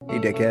Hey,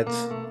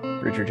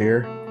 dickheads. Richard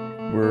here.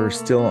 We're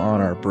still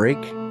on our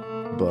break,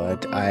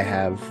 but I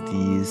have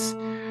these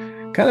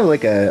kind of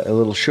like a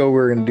little show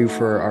we're going to do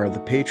for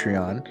the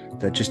Patreon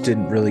that just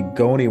didn't really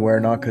go anywhere.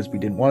 Not because we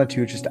didn't want it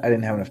to, just I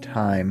didn't have enough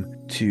time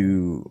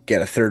to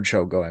get a third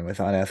show going with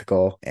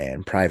Unethical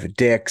and Private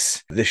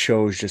Dicks. This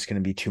show is just going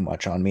to be too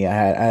much on me. I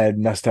had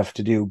enough stuff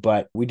to do,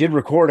 but we did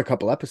record a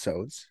couple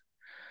episodes.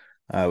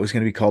 It was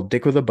going to be called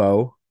Dick with a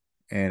Beau,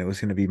 and it was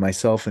going to be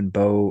myself and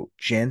Beau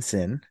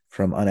Jensen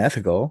from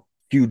Unethical,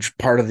 huge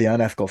part of the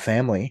Unethical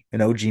family,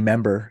 an OG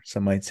member,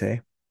 some might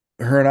say.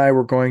 Her and I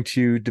were going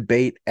to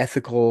debate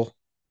ethical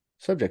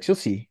subjects. You'll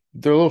see.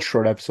 They're little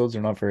short episodes,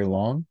 they're not very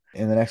long.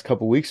 In the next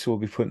couple of weeks, we'll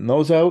be putting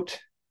those out.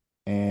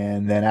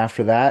 And then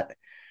after that,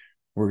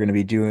 we're going to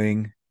be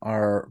doing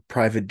our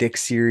Private Dick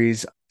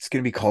series. It's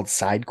going to be called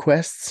Side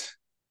Quests.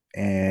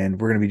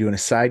 And we're going to be doing a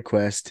side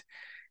quest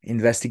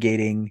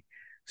investigating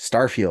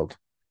Starfield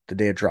the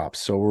day it drops.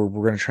 So we're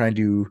going to try and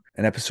do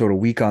an episode a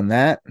week on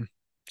that,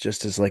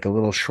 just as like a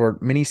little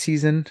short mini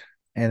season.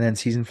 And then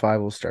season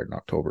 5 will start in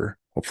October,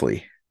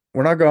 hopefully.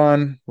 We're not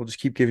gone. We'll just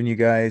keep giving you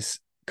guys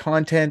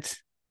content.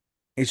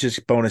 It's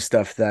just bonus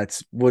stuff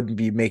that wouldn't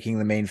be making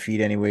the main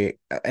feed anyway,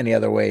 any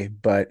other way.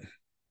 But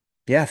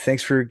yeah,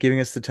 thanks for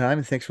giving us the time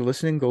and thanks for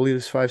listening. Go leave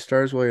us 5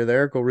 stars while you're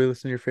there. Go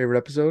re-listen to your favorite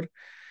episode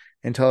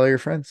and tell all your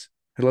friends.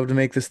 I'd love to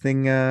make this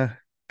thing get a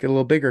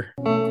little bigger.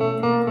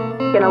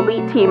 An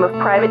elite team of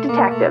private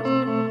detectives.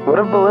 What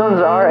if balloons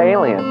are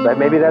aliens?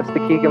 Maybe that's the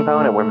key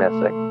component we're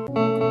missing.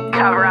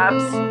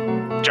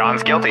 Cover-ups.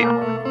 John's guilty.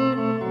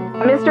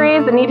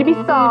 Mysteries that need to be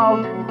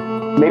solved.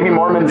 Maybe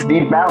Mormons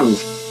need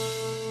mountains.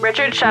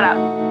 Richard, shut up.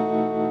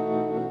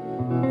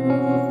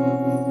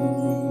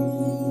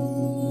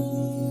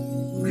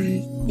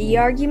 The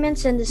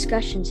arguments and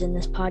discussions in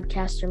this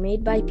podcast are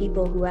made by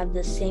people who have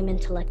the same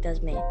intellect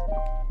as me.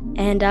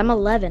 And I'm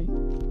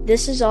 11.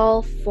 This is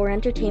all for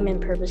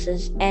entertainment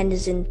purposes and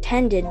is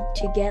intended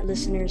to get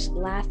listeners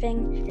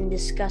laughing and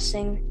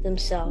discussing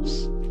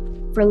themselves.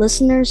 For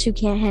listeners who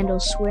can't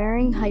handle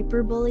swearing,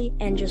 hyperbole,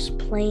 and just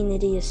plain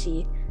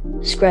idiocy,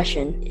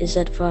 discretion is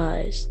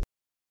advised.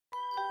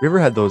 You ever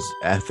had those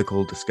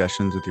ethical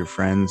discussions with your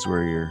friends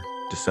where you're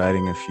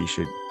deciding if you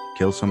should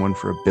kill someone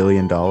for $1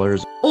 billion?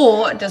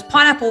 Or does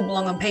pineapple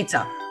belong on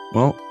pizza?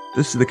 Well,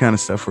 this is the kind of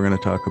stuff we're going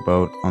to talk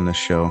about on this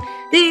show.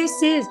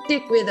 This is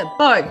Dick with a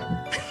Beau.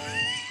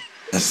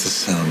 That's the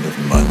sound of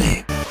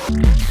money.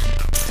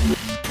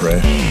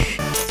 Fresh,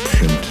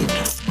 printed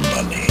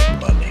money,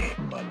 money,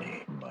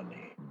 money,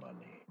 money,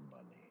 money,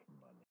 money,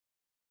 money.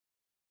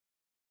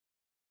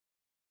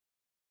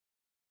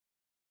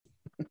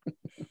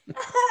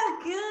 Oh,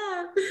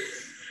 God.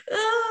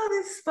 Oh,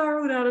 this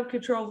spiraled out of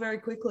control very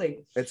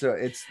quickly. This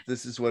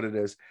is what it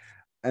is.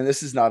 And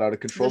this is not out of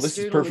control. The This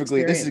is student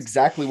perfectly, this is experience.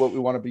 exactly what we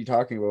want to be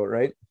talking about,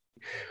 right?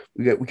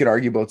 We could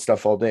argue about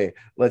stuff all day.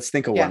 Let's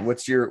think of Yeah. one. What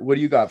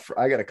do you got?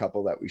 I got a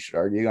couple that we should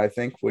argue, I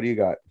think. What do you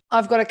got?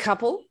 I've got a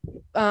couple.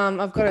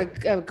 I've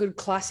got a good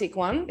classic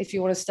one if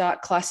you want to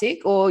start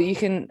classic, or you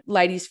can,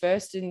 ladies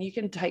first, and you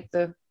can take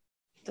the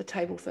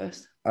table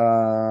first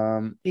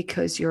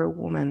because you're a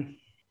woman.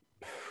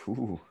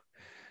 Ooh,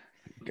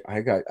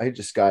 I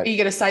just got Are you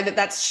going to say that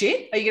that's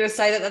shit? Are you going to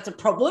say that that's a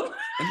problem?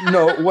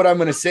 no, what I'm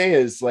going to say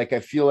is like,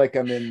 I feel like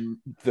I'm in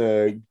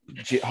the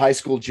high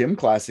school gym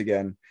class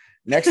again.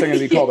 Next, I'm going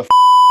to be called a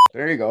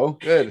there you go.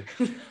 Good.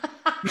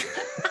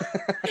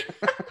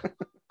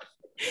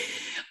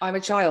 I'm a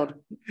child.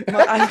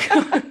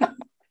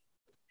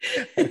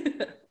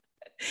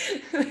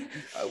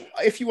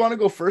 If you want to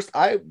go first,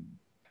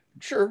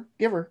 sure,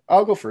 give her.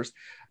 I'll go first.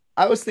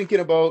 I was thinking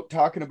about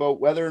talking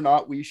about whether or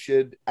not we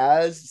should,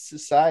 as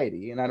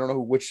society, and I don't know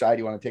which side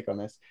you want to take on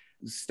this,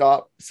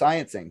 stop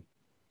sciencing.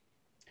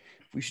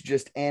 We should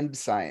just end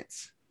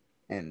science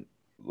and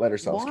let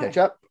ourselves catch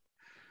up,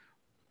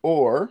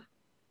 or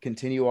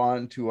continue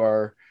on to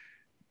our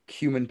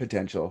human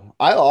potential.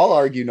 I'll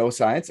argue no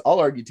science.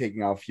 I'll argue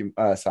taking off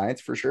science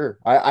for sure.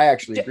 I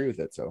actually agree with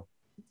it. So,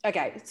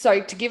 okay.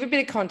 So to give a bit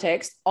of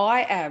context,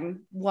 I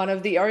am one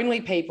of the only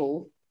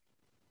people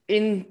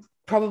in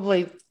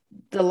probably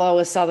the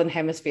lower southern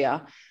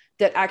hemisphere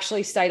that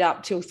actually stayed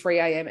up till 3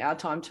 a.m. our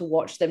time to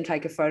watch them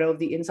take a photo of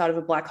the inside of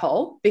a black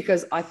hole,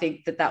 because I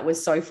think that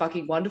was so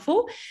fucking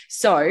wonderful.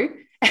 So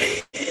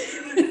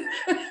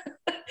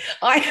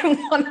I am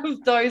one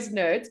of those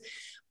nerds.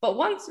 But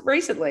once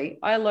recently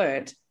I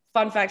learned,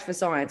 fun fact for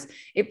science,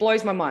 it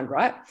blows my mind,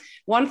 right?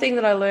 One thing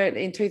that I learned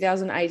in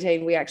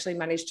 2018, we actually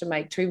managed to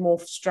make 2 more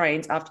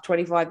strains after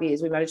 25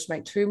 years. We managed to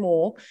make 2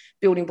 more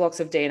building blocks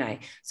of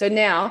DNA. So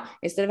now,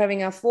 instead of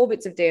having our 4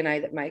 bits of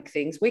DNA that make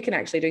things, we can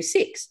actually do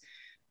 6.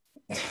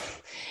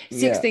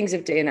 6 things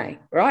of DNA,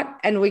 right?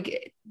 And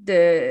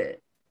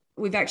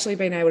we've actually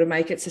been able to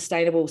make it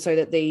sustainable so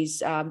that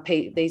these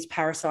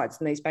parasites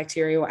and these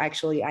bacteria are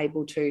actually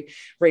able to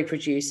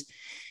reproduce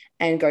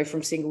and go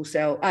from single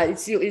cell.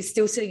 It's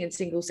still sitting in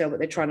single cell, but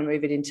they're trying to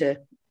move it into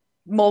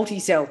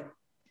multi-cell,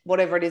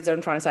 whatever it is that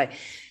I'm trying to say.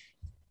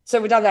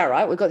 So we've done that,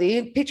 right? We've got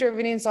the picture of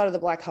an inside of the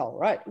black hole,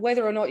 right?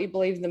 Whether or not you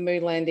believe in the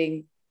moon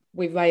landing,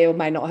 We may or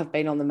may not have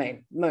been on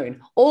the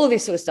moon, all of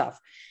this sort of stuff.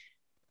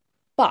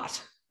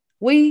 But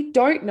we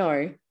don't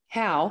know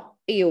how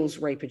eels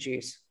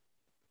reproduce.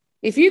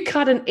 If you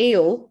cut an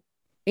eel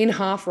in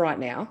half right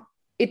now,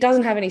 it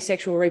doesn't have any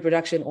sexual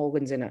reproduction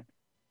organs in it.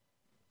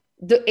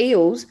 The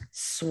eels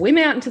swim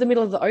out into the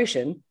middle of the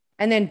ocean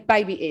and then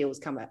baby eels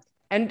come out.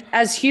 And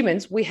as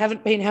humans, we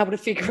haven't been able to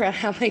figure out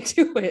how they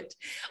do it.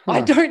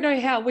 I don't know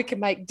how we can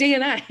make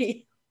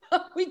DNA.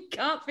 We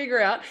can't figure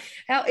out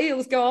how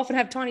eels go off and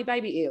have tiny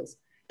baby eels.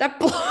 That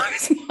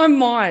blows my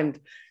mind.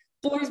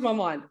 Blows my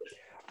mind.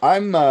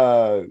 I'm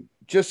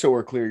just so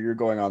we're clear, you're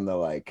going on the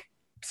like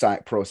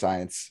pro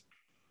science.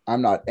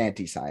 I'm not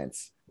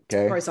anti-science.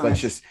 Okay.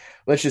 Pro-science.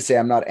 Let's just say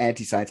I'm not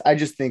anti-science. I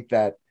just think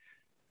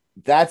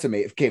that's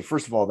amazing. Okay,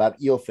 first of all,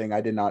 that eel thing I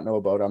did not know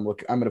about. I'm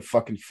gonna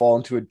fucking fall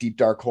into a deep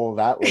dark hole of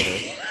that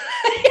later.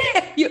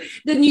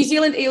 The New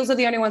Zealand eels are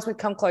the only ones we've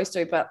come close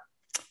to, but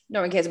no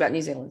one cares about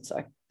New Zealand.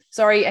 So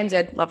sorry,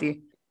 NZ, love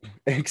you.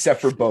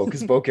 Except for Beau,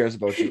 because Beau cares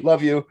about you.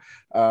 Love you.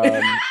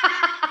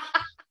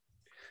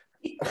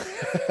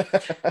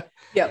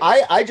 Yeah.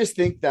 I just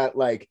think that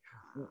like,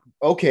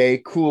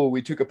 okay, cool.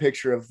 We took a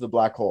picture of the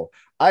black hole.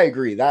 I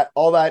agree that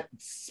all that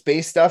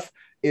space stuff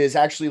is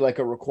actually like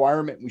a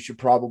requirement. We should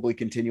probably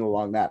continue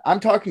along that. I'm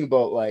talking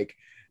about like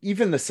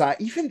even the science,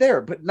 even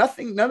there, but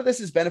none of this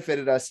has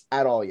benefited us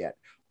at all yet.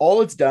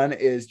 All it's done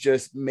is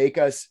just make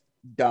us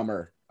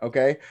dumber.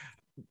 Okay.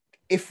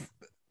 If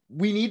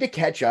we need to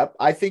catch up,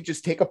 I think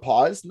just take a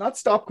pause, not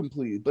stop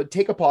completely, but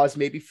take a pause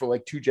maybe for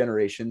like 2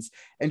 generations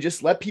and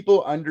just let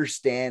people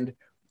understand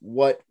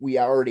what we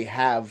already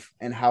have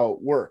and how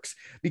it works.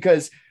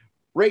 Because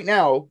right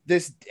now,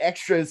 this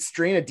extra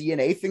strain of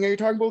DNA thing that you're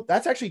talking about,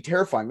 that's actually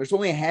terrifying. There's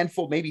only a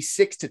handful, maybe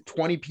 6 to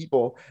 20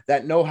 people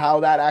that know how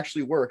that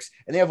actually works.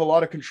 And they have a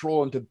lot of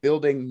control into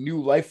building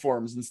new life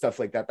forms and stuff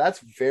like that. That's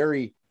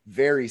very,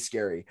 very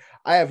scary.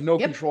 I have no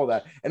control of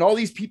that. And all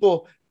these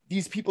people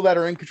that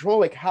are in control,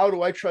 like, how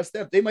do I trust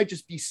them? They might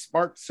just be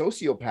smart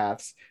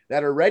sociopaths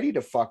that are ready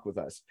to fuck with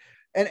us.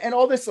 And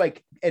all this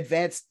like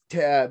advanced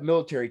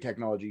military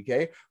technology,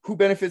 okay? Who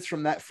benefits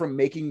from that, from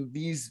making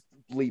these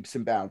leaps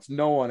and bounds?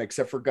 No one,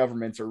 except for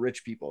governments or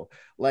rich people.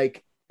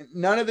 Like,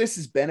 none of this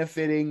is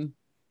benefiting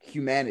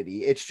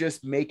humanity. It's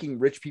just making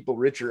rich people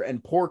richer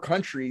and poor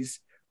countries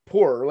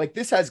poorer. Like,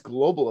 this has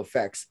global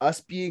effects.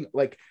 Us being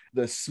like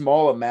the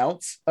small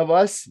amounts of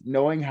us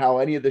knowing how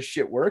any of this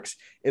shit works,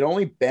 it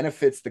only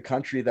benefits the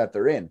country that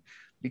they're in.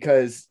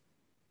 Because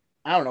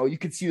I don't know, you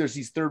can see there's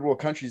these third world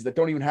countries that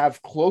don't even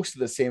have close to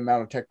the same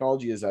amount of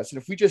technology as us.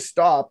 And if we just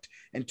stopped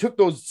and took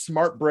those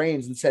smart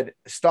brains and said,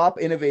 stop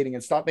innovating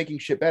and stop making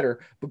shit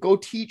better, but go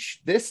teach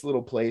this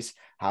little place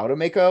how to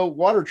make a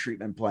water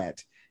treatment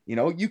plant. You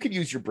know, you could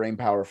use your brain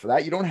power for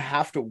that. You don't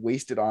have to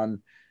waste it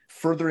on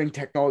furthering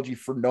technology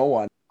for no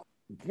one.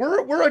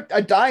 We're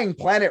a dying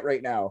planet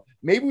right now.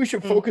 Maybe we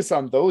should focus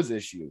on those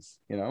issues,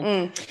 you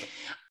know?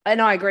 And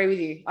I agree with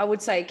you. I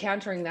would say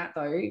countering that,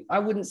 though, I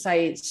wouldn't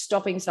say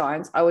stopping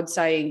science. I would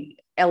say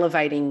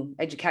elevating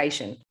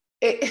education.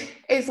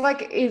 It's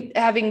like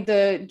having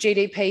the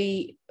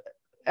GDP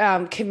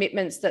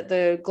commitments that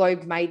the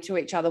globe made to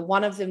each other.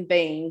 One of them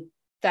being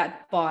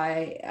that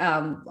by,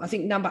 I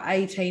think, number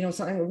 18 or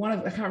something.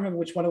 I can't remember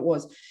which one it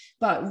was,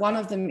 but one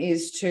of them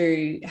is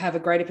to have a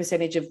greater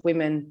percentage of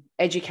women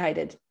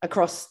educated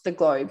across the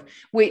globe,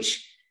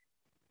 which,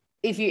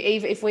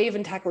 if we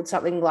even tackled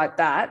something like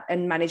that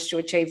and managed to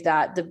achieve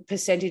that, the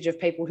percentage of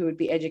people who would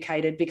be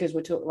educated, because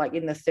we're talking like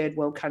in the third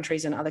world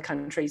countries and other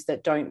countries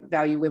that don't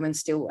value women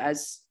still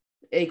as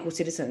equal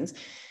citizens,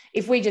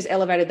 if we just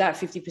elevated that,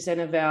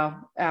 50%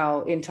 of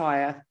our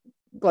entire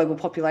global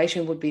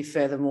population would be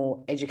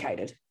furthermore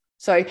educated.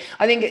 So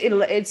I think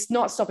it's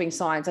not stopping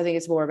science. I think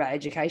it's more about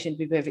education, to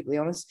be perfectly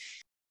honest.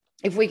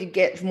 If we could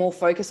get more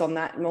focus on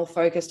that, more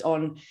focused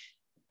on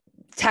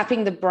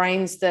tapping the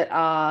brains that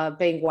are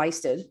being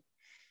wasted,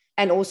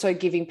 and also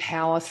giving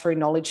power through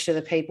knowledge to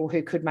the people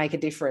who could make a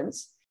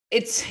difference.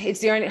 It's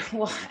the only,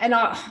 well, and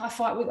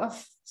I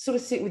sort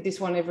of sit with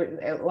this one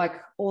like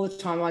all the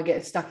time. I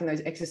get stuck in those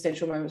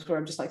existential moments where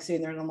I'm just like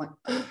sitting there and I'm like,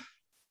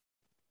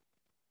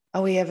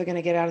 are we ever going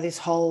to get out of this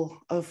hole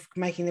of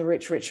making the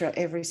rich richer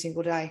every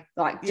single day?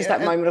 Like just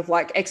that moment of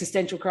like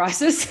existential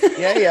crisis.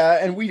 yeah.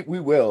 And we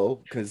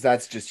will, because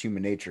that's just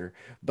human nature.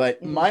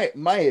 But my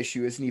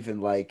issue isn't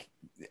even like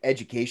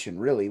education,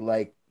 really.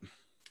 Like,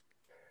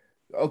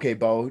 okay,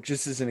 Beau,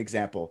 just as an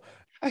example.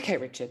 Okay,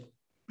 Richard.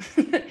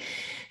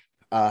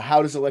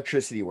 How does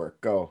electricity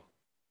work? Go.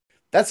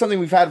 That's something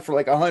we've had for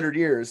like 100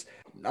 years.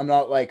 I'm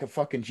not like a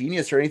fucking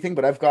genius or anything,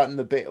 but I've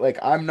gotten like,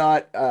 I'm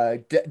not a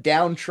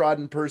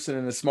downtrodden person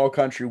in a small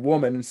country,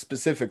 woman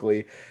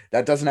specifically,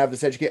 that doesn't have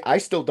this education. I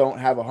still don't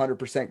have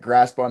 100%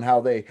 grasp on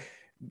how they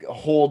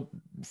hold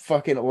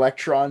fucking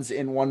electrons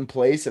in one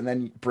place and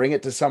then bring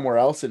it to somewhere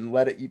else and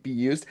let it be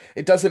used.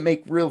 It doesn't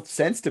make real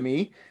sense to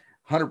me.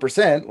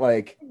 100%.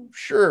 Like,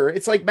 sure,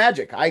 it's like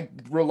magic. I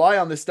rely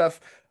on this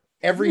stuff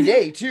every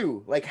day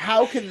too. Like,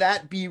 how can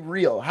that be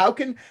real? How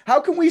can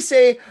we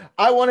say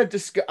I want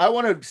to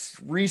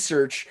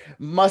research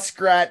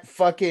muskrat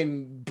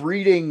fucking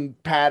breeding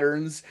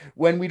patterns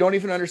when we don't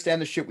even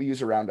understand the shit we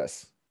use around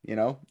us? You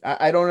know,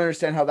 I don't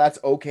understand how that's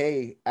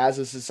okay as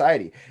a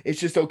society. It's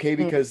just okay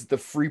because the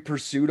free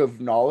pursuit of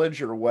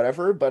knowledge or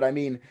whatever. But I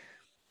mean,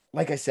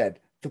 like I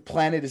said, the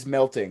planet is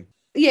melting.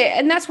 Yeah,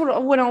 and that's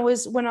what when I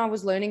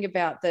was learning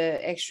about the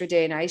extra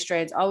DNA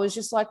strands, I was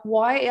just like,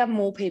 why are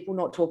more people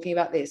not talking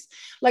about this?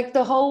 Like they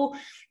were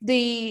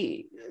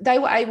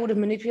able to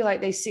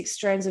manipulate these 6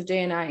 strands of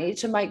DNA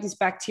to make this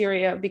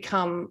bacteria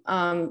become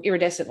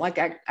iridescent, like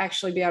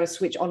actually be able to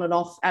switch on and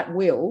off at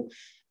will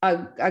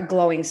a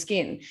glowing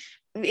skin.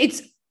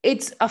 It's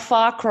a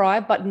far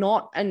cry, but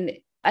not an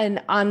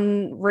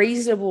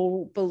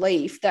unreasonable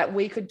belief that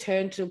we could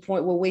turn to a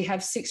point where we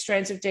have 6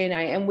 strands of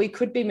DNA and we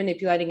could be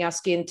manipulating our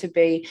skin to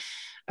be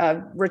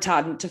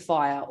retardant to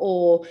fire,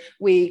 or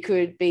we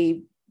could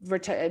be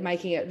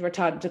making it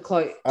retardant to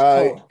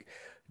cold.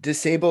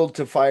 Disabled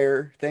to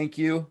fire. Thank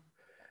you.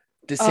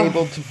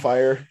 Disabled to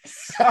fire.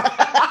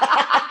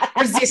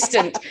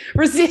 Resistant.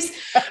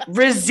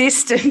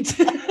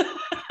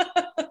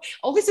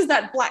 Oh, this is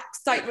that black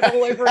statement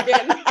all over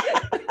again.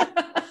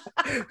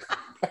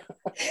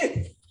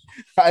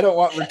 I don't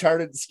want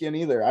retarded skin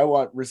either. I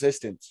want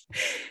resistance.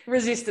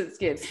 Resistant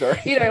skin.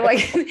 Sorry. You know,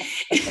 like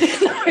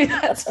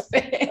that's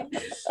fair.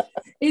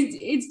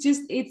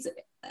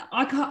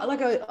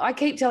 I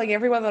keep telling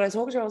everyone that I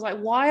talk to, I was like,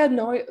 why are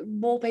no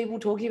more people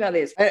talking about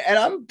this?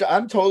 And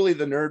I'm totally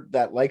the nerd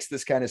that likes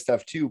this kind of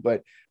stuff too,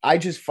 but I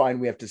just find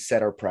we have to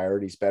set our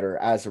priorities better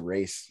as a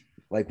race.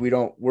 Like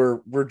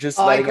we're just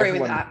letting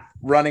everyone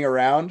running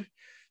around.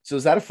 So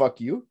is that a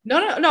fuck you? No.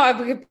 I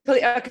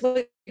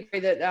completely agree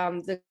that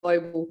the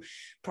global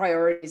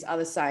priorities are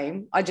the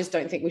same. I just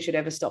don't think we should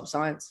ever stop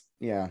science.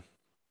 Yeah.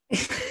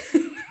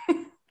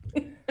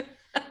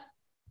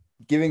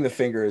 Giving the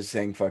finger is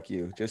saying fuck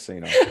you, just so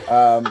you know.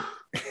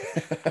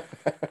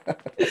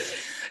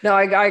 No,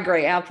 I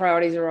agree. Our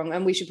priorities are wrong,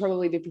 and we should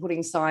probably be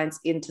putting science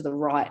into the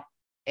right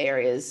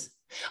areas.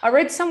 I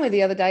read somewhere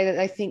the other day that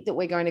they think that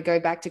we're going to go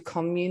back to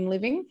commune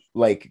living.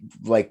 Like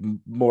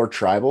more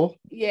tribal?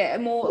 Yeah,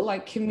 more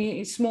like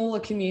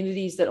smaller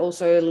communities that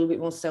also are a little bit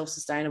more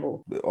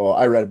self-sustainable. Oh,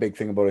 I read a big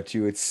thing about it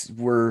too.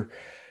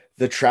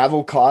 The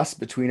travel costs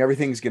between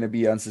everything's going to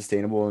be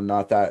unsustainable and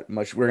not that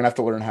much. We're going to have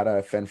to learn how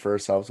to fend for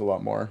ourselves a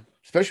lot more,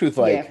 especially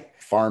with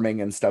farming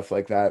and stuff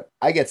like that.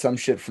 I get some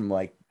shit from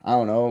I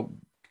don't know,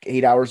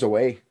 8 hours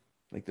away.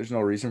 Like there's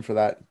no reason for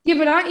that. Yeah,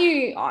 but aren't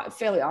you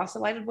fairly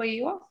isolated where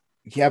you are?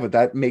 Yeah, but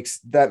that makes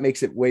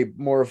it way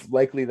more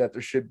likely that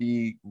there should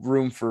be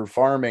room for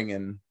farming,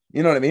 and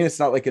you know what I mean? It's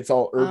not like it's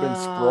all urban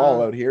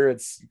sprawl out here.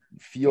 It's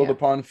field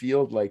upon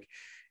field. Like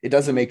it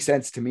doesn't make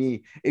sense to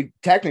me.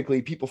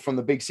 Technically, people from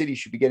the big city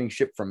should be getting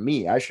shit from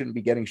me. I shouldn't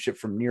be getting shit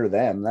from near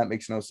them. That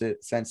makes no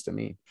sense to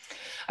me.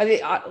 We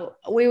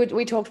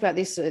talked about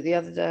this the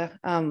other day.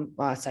 Well,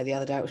 I say the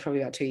other day, it was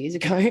probably about 2 years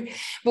ago,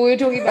 but we were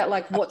talking about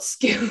what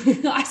skill.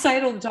 I say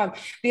it all the time.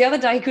 The other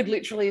day could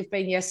literally have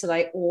been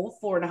yesterday or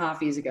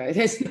 4.5 years ago.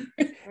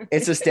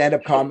 It's a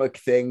stand-up comic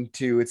thing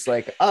too. It's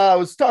like, I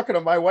was talking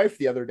to my wife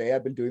the other day.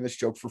 I've been doing this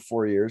joke for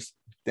 4 years.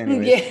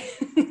 Anyways. Yeah.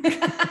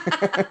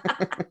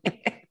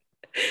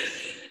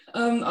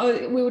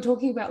 We were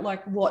talking about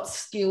what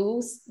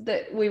skills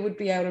that we would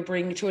be able to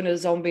bring to a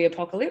zombie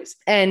apocalypse,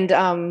 and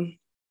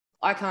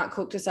I can't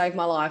cook to save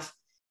my life.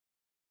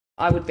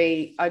 I'd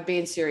be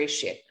in serious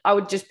shit. I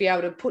would just be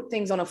able to put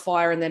things on a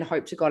fire and then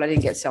hope to God I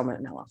didn't get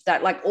salmonella.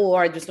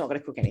 Or I'm just not going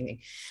to cook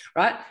anything,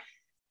 right?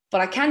 But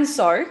I can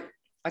sew,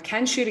 I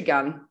can shoot a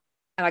gun,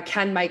 and I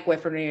can make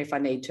weaponry if I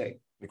need to.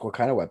 Like what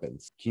kind of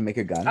weapons? Can you make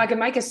a gun? I couldn't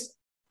make a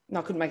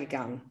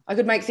gun. I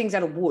could make things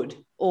out of wood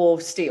or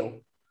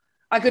steel.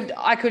 I know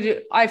how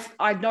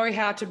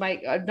to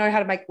make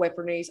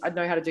weaponries. I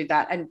know how to do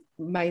that. And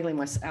mainly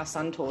our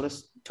son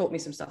taught me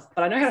some stuff,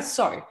 but I know how to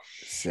sew.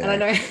 Sick. And I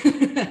know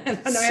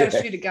how to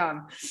shoot a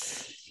gun.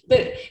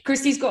 But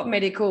Christy's got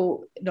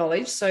medical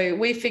knowledge. So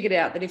we figured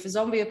out that if a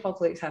zombie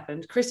apocalypse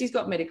happened, Christy's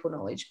got medical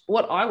knowledge.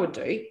 What I would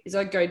do is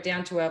I'd go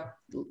down to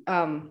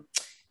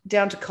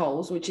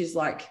Coles, which is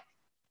like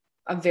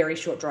a very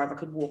short drive. I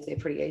could walk there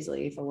pretty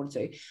easily if I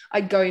wanted to.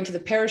 I'd go into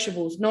the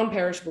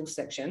non-perishables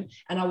section,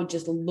 and I would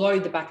just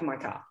load the back of my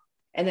car.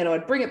 And then I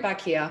would bring it back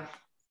here.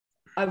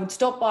 I would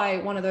stop by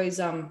one of those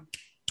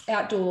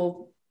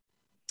outdoor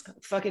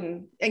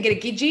and get a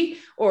gidgee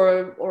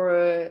or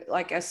a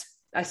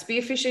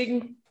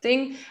spearfishing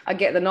thing. I'd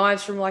get the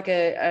knives from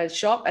a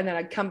shop, and then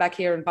I'd come back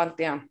here and bunk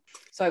down.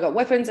 So I got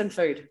weapons and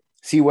food.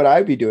 See, what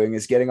I'd be doing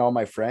is getting all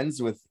my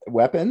friends with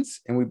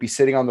weapons, and we'd be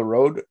sitting on the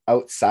road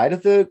outside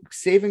of the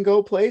save and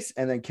go place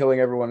and then killing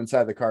everyone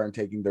inside the car and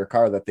taking their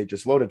car that they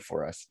just loaded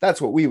for us.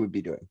 That's what we would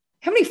be doing.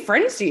 How many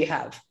friends do you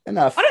have?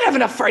 Enough. I don't have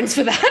enough friends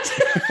for that.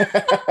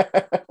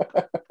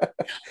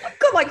 I've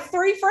got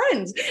 3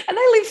 friends, and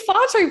they live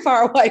far too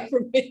far away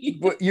from me.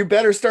 But you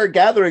better start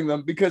gathering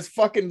them, because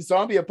fucking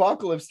zombie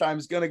apocalypse time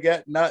is going to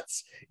get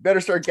nuts. You better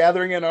start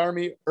gathering an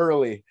army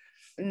early.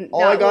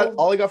 Well,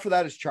 all I got for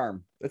that is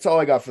charm. That's all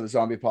I got for the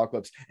zombie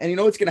apocalypse. And you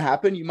know what's gonna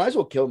happen? You might as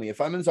well kill me. If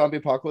I'm in zombie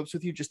apocalypse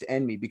with you, just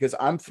end me because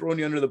I'm throwing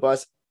you under the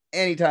bus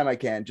anytime I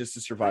can just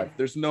to survive.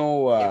 There's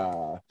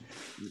no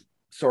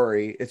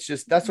sorry. It's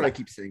just that's what I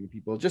keep saying to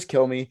people. Just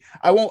kill me.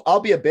 I'll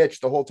be a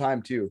bitch the whole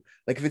time too.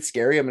 Like if it's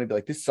scary, I'm gonna be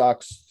like, this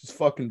sucks. This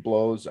fucking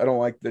blows. I don't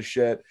like this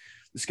shit.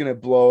 It's gonna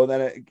blow.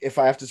 Then if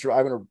I have to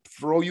survive, I'm gonna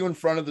throw you in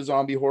front of the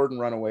zombie horde and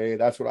run away.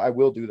 That's what I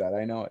will do. That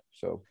I know it.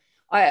 So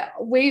our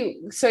older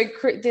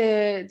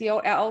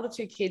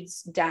two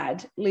kids'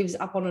 dad lives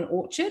up on an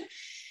orchard,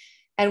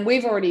 and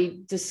we've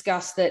already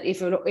discussed that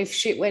if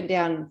shit went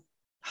down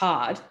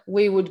hard,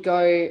 we would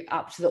go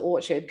up to the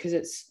orchard because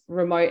it's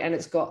remote and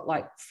it's got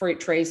like fruit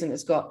trees and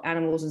it's got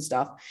animals and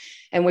stuff,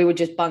 and we would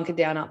just bunker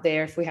down up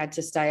there if we had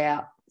to stay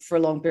out for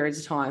long periods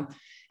of time.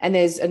 And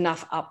there's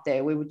enough up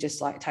there, we would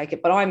just like take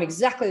it. But I'm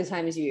exactly the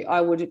same as you.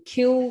 I would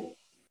kill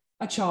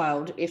a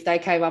child if they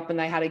came up and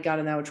they had a gun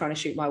and they were trying to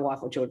shoot my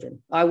wife or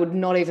children. I would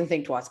not even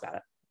think twice about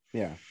it.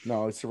 yeah,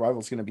 no,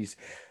 survival's gonna be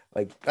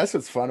like that's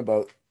what's fun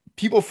about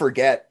people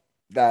forget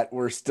that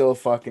we're still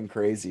fucking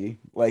crazy.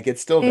 Like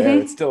it's still there,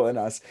 it's still in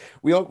us.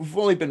 We've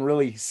only been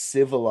really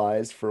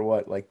civilized for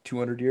what, like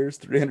 200 years,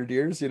 300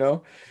 years, you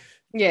know?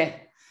 Yeah.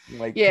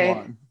 Like, yeah. come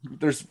on.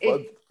 There's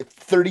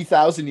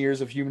 30,000 years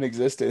of human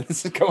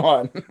existence. Come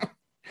on.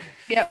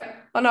 Yep.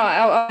 I know.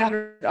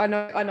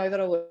 I know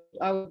that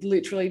I would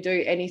literally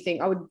do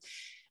anything. I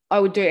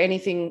would do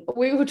anything.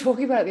 We were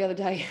talking about it the other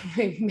day.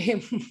 Me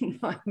and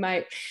my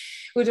mate,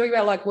 we were talking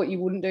about like what you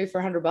wouldn't do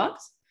for $100.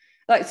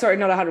 Like, sorry,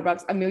 not $100,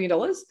 $1 million.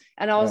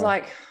 And I was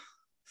like,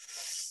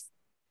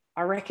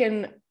 I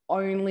reckon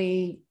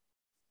only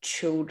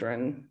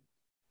children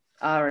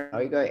are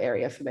a no-go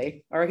area for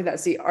me. I reckon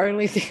that's the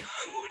only thing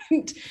I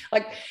wouldn't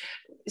like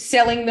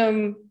selling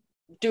them,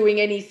 doing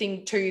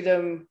anything to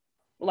them.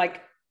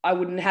 Like I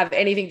wouldn't have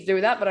anything to do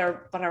with that, but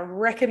I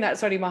reckon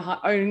that's only my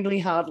only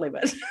hard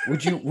limit.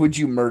 Would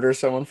you murder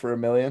someone for $1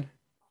 million?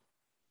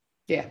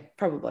 Yeah,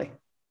 probably.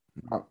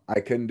 I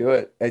couldn't do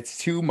it. It's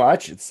too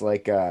much. It's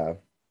like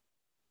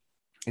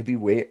it'd be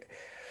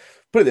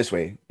put it this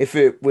way. If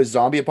it was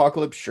zombie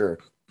apocalypse, sure,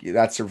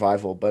 that's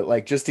survival. But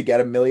like just to get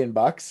 $1 million,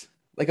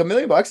 like $1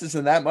 million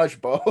isn't that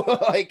much, Beau.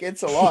 Like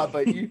it's a lot,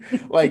 but you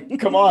like,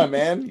 come on,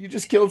 man. You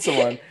just killed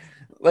someone.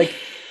 Like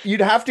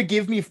you'd have to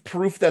give me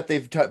proof that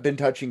they've been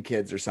touching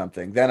kids or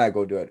something. Then I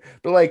go do it.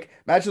 But like,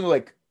 imagine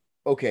like,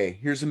 okay,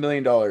 here's $1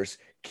 million.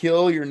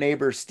 Kill your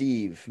neighbor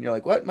Steve. And you're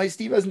like, what? My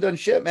Steve hasn't done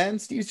shit, man.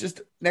 Steve's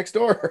just next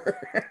door.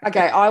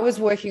 Okay, I was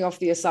working off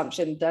the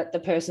assumption that the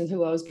person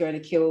who I was going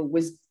to kill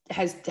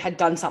had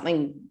done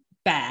something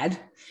bad.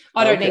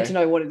 I don't need to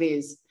know what it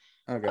is.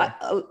 Okay.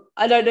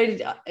 I don't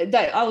need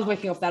that. I was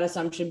working off that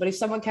assumption. But if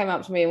someone came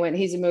up to me and went,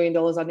 "Here's $1 million.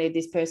 I need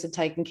this person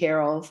taken care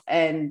of,"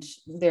 and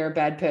they're a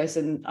bad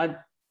person, I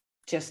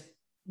just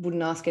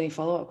wouldn't ask any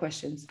follow-up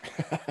questions.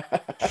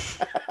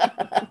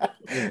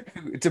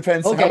 It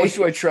depends. Okay. How much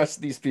do I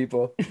trust these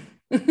people?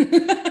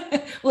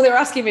 Well, they're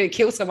asking me to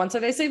kill someone, so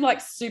they seem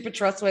like super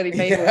trustworthy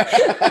people.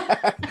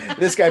 Yeah.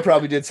 This guy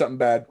probably did something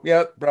bad.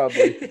 Yep,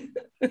 probably.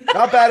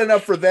 Not bad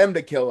enough for them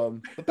to kill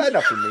him, but bad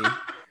enough for me.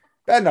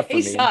 Bad enough for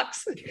me. He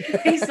sucks.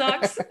 He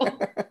sucks.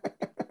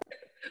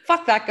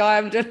 Fuck that guy.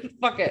 I'm just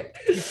fuck it.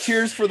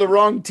 Cheers for the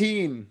wrong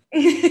team.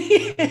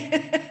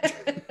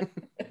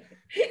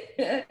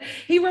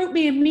 He wrote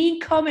me a mean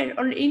comment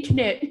on the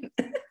internet.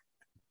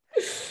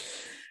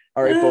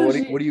 All right, Beau,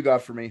 what do you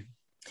got for me?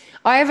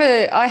 I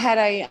had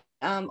a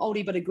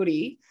oldie but a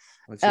goodie.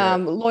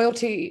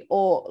 Loyalty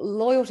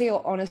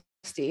or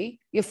honesty.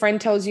 Your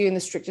friend tells you in the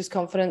strictest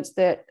confidence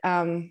that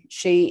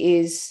she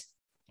is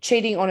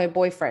cheating on her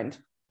boyfriend,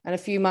 and a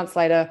few months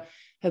later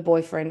her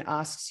boyfriend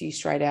asks you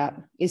straight out,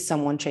 "Is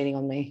someone cheating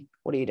on me?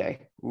 What do you do?"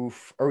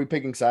 Oof. Are we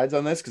picking sides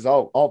on this? Because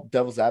I'll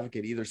devil's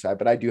advocate either side,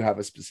 but I do have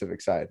a specific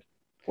side.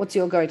 What's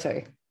your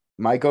go-to?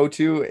 My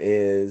go-to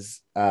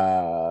is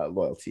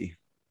loyalty.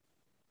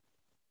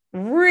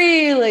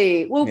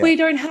 Really? Well, we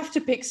don't have to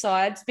pick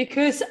sides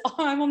because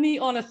I'm on the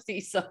honesty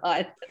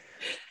side.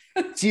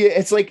 See,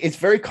 it's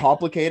very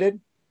complicated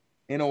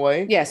in a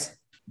way. Yes.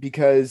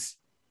 Because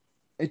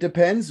it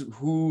depends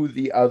who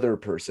the other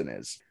person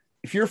is.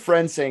 If your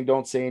friend's saying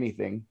don't say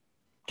anything,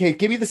 okay,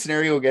 give me the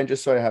scenario again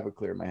just so I have it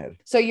clear in my head.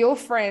 So your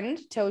friend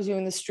tells you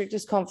in the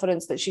strictest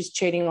confidence that she's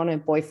cheating on her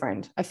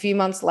boyfriend. A few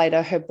months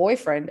later, her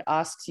boyfriend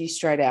asks you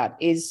straight out,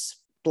 "Is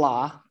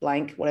blah,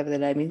 blank, whatever the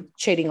name is,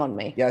 cheating on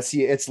me?" Yeah,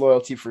 see, it's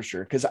loyalty for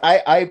sure. Because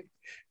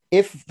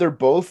if they're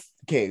both,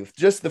 okay,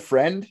 just the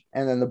friend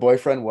and then the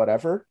boyfriend,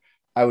 whatever,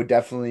 I would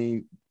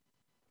definitely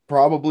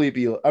probably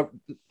be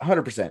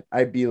 100%.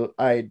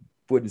 I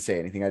wouldn't say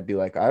anything. I'd be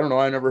like, I don't know,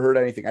 I never heard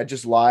anything. I'd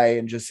just lie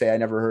and just say I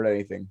never heard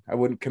anything. I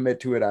wouldn't commit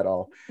to it at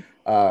all.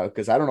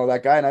 because I don't know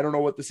that guy and I don't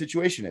know what the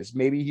situation is.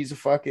 Maybe he's a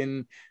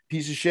fucking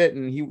piece of shit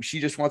and she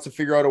just wants to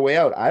figure out a way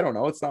out. I don't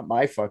know. It's not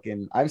my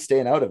fucking, I'm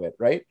staying out of it,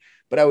 right?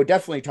 But I would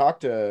definitely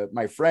talk to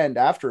my friend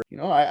after, I'm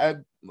a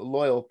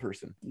loyal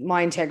person.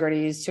 My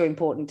integrity is too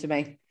important to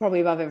me,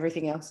 probably above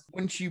everything else.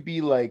 Wouldn't you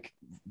be like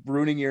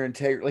ruining your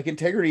integrity? Like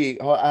integrity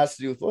has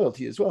to do with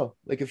loyalty as well.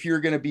 Like if you're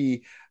going to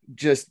be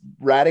just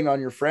ratting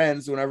on your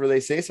friends whenever they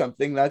say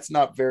something, that's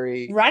not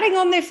very ratting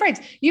on their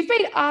friends. You've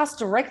been asked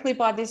directly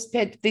by this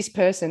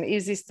person,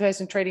 is this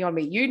person treating on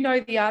me? You know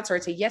the answer.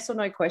 It's a yes or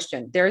no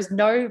question. There is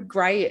no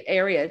gray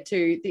area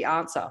to the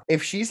answer.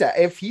 If he's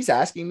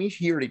asking me,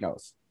 he already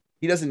knows.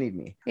 He doesn't need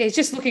me. Yeah, he's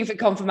just looking for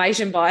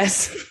confirmation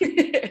bias.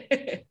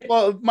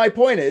 Well, my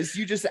point is,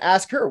 you just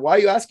ask her, why are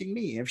you asking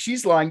me? If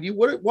she's lying to you,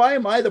 why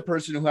am I the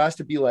person who has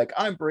to be like,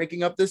 I'm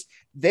breaking up this?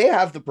 They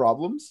have the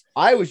problems.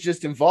 I was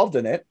just involved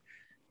in it.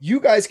 You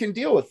guys can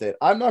deal with it.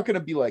 I'm not going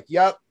to be like,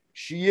 yep,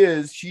 she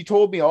is. She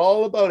told me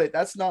all about it.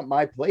 That's not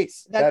my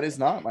place. That is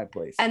not my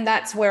place. And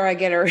that's where I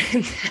get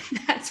around.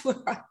 That's where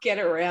I get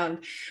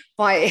around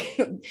my.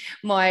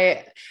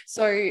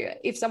 So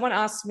if someone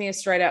asks me a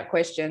straight out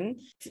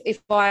question,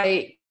 if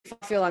I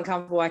feel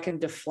uncomfortable, I can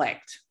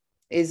deflect.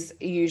 Is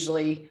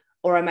usually,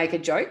 or I make a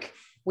joke,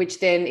 which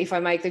then if I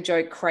make the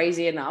joke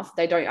crazy enough,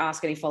 they don't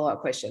ask any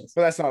follow-up questions.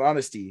 But that's not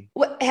honesty.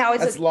 How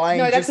is that's it? Lying.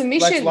 No, that's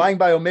omission. That's lying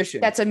by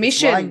omission. That's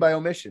omission. It's lying by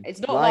omission. It's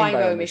not lying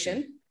by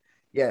omission.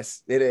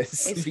 Yes, it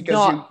is. It's because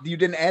not. You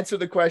didn't answer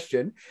the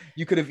question.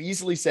 You could have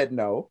easily said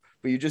no,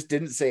 but you just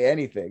didn't say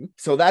anything.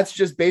 So that's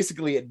just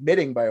basically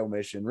admitting by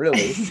omission,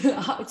 really.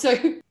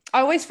 So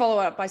I always follow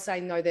up by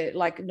saying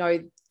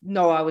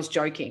no, I was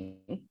joking.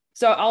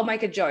 So I'll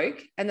make a joke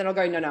and then I'll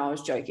go, no, I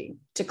was joking,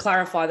 to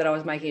clarify that I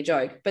was making a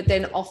joke. But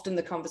then often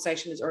the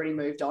conversation has already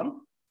moved on.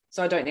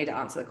 So I don't need to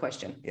answer the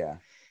question. Yeah.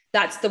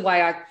 That's the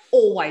way I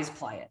always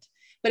play it.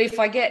 But if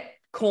I get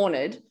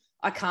cornered,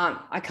 I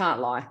can't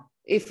lie.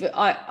 If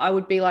I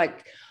would be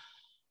like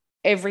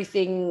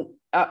everything,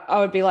 I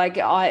would be like,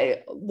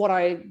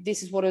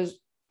 this is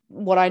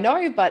what I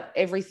know, but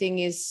everything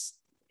is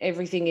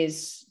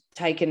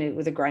taken it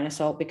with a grain of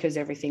salt because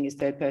everything is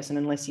third person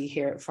unless you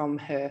hear it from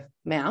her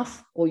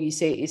mouth or you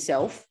see it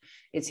yourself.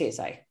 It's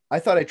hearsay. I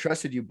thought I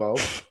trusted you, Beau.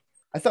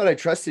 I thought I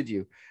trusted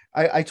you.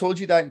 I told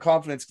you that in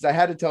confidence because I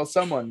had to tell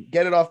someone,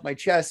 get it off my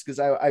chest because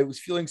I was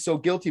feeling so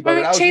guilty about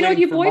it. I was cheat on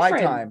your boyfriend.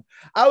 My time.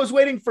 I was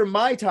waiting for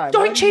my time.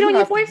 Don't cheat on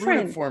your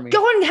boyfriend. For me?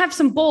 Go and have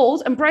some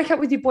balls and break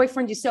up with your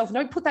boyfriend yourself.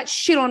 Don't put that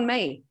shit on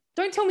me.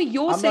 Don't tell me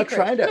your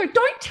secret. No,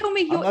 don't tell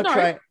me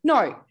your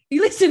no.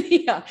 You listen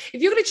here.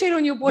 If you're going to cheat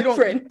on your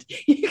boyfriend,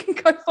 you can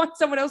go find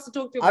someone else to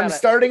talk to about it. I'm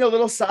starting a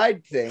little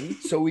side thing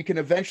so we can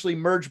eventually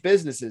merge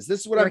businesses. This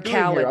is what I'm doing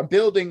here. I'm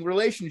building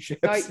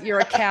relationships. No, you're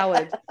a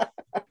coward.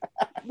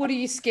 What are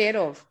you scared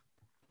of?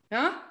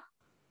 Huh?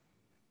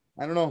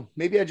 I don't know.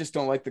 Maybe I just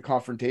don't like the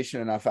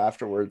confrontation enough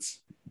afterwards.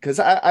 Because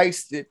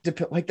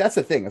like that's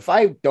the thing. If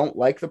I don't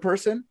like the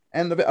person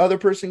and the other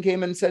person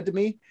came and said to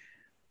me,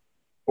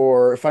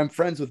 or if I'm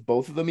friends with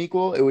both of them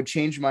equal, it would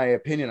change my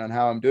opinion on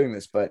how I'm doing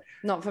this. But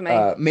not for me.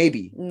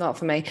 Maybe not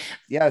for me.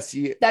 Yeah.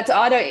 See, I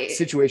don't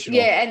situational.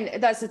 Yeah,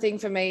 and that's the thing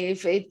for me.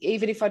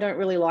 Even if I don't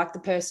really like the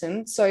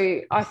person,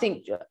 so I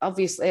think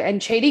obviously, and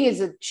cheating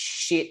is a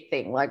shit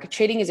thing. Like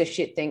cheating is a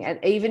shit thing,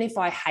 and even if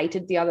I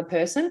hated the other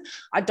person,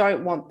 I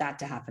don't want that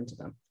to happen to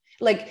them.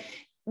 Like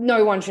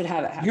no one should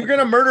have it happen. You're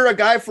gonna murder a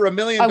guy for $1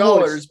 million,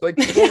 but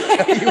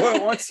you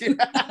won't want to.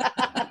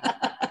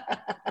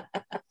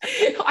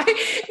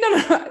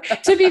 No.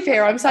 To be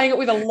fair, I'm saying it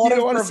with a lot of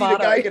bravado. See the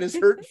guy get his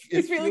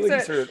feelings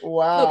hurt.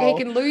 Wow. Look,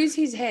 he can lose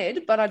his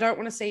head, but I don't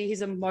want to see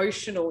his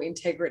emotional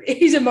integrity.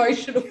 His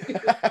emotional.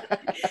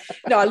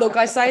 No, look,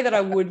 I say that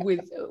I would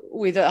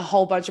with a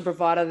whole bunch of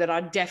bravado that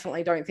I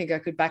definitely don't think I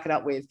could back it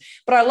up with.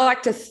 But I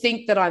like to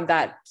think that I'm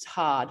that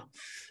hard.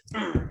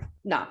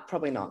 No,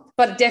 probably not.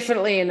 But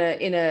definitely in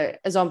a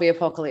zombie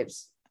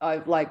apocalypse,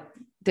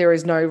 there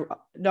is no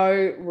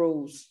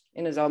rules.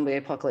 In a zombie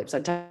apocalypse,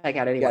 I'd take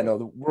out anyone. Yeah, no,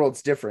 the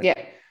world's different. Yeah.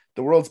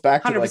 The world's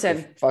back to 100%. like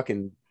the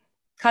fucking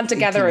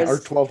hunter-gatherers. Or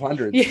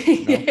 1200s.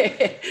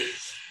 Yeah.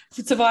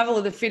 Survival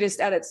of the fittest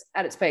at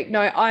its peak.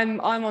 No, I'm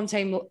on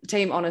team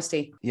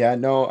honesty. Yeah,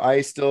 no, I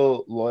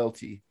still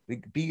loyalty.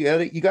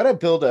 You got to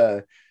build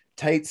a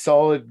tight,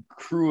 solid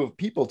crew of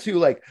people too.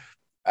 Like,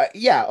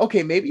 yeah,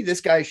 okay, maybe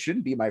this guy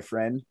shouldn't be my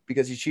friend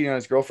because he's cheating on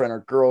his girlfriend, or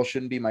girl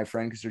shouldn't be my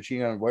friend because they're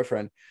cheating on a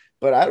boyfriend.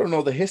 But I don't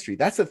know the history.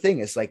 That's the thing.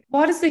 It's like,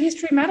 why does the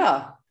history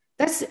matter?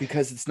 That's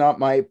because it's not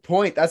my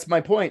point. That's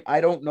my point. I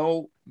don't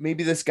know.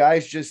 Maybe this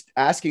guy's just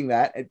asking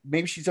that.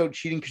 Maybe she's out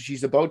cheating because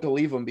she's about to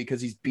leave him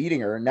because he's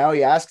beating her. And now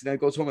he asks and then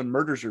goes home and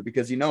murders her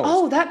because he knows.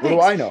 Oh, what do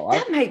I know?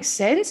 That makes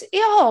sense. Yeah,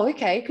 oh,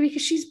 okay.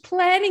 Because she's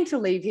planning to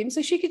leave him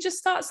so she could just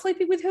start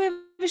sleeping with whoever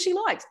she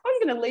likes.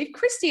 I'm going to leave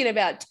Christy in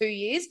about 2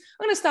 years.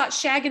 I'm going to start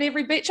shagging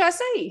every bitch I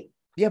see.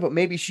 Yeah, but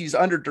maybe she's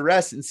under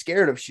duress and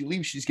scared if she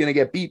leaves, she's going to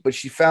get beat. But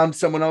she found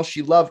someone else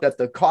she loved at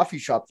the coffee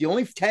shop. The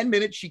only 10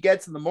 minutes she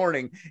gets in the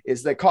morning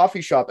is the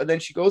coffee shop. And then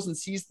she goes and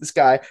sees this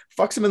guy,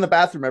 fucks him in the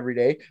bathroom every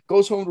day,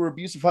 goes home to her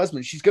abusive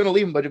husband. She's going to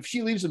leave him. But if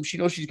she leaves him, she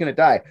knows she's going to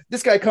die.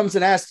 This guy comes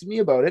and asks me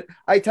about it.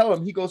 I tell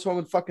him, he goes home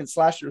and fucking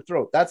slashes her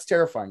throat. That's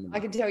terrifying to me.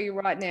 I can tell you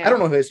right now. I don't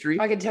know history.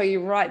 I can tell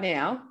you right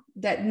now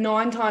that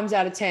 9 times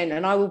out of 10,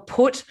 and I will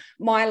put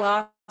my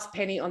last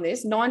penny on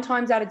this, 9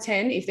 times out of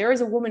 10, if there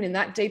is a woman in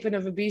that deep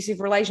of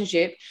abusive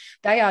relationship,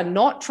 they are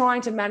not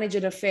trying to manage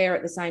an affair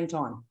at the same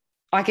time.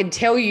 I can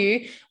tell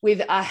you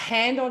with a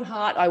hand on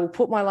heart, I will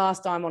put my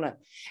last dime on it.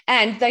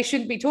 And they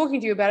shouldn't be talking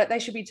to you about it. They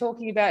should be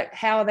talking about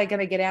how are they going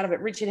to get out of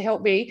it. Richard,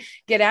 help me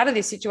get out of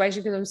this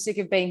situation because I'm sick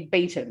of being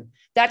beaten.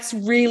 That's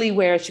really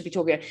where it should be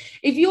talking about.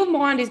 If your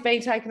mind is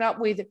being taken up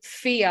with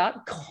fear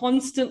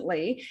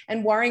constantly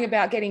and worrying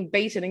about getting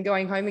beaten and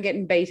going home and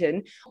getting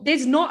beaten,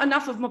 there's not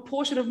enough of a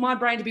portion of my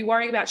brain to be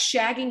worrying about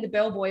shagging the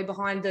bellboy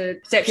behind the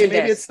reception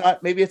desk.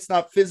 Maybe it's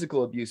not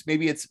physical abuse.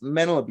 Maybe it's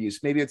mental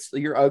abuse. Maybe it's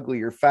you're ugly,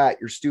 you're fat,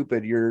 you're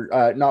stupid,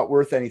 you're not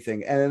worth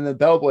anything. And then the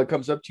bellboy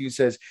comes up to you and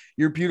says,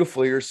 you're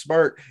beautiful, you're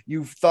smart,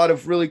 you've thought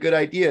of really good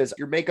ideas,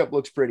 your makeup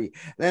looks pretty.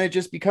 And then it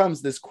just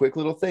becomes this quick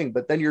little thing.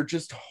 But then you're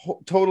just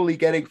totally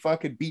getting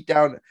fucking beat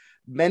down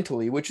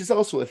mentally, which is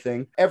also a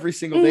thing. Every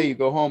single day you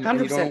go home 100%. And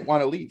you don't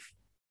want to leave.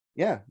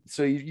 Yeah.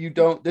 So you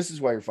don't, this is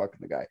why you're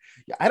fucking the guy.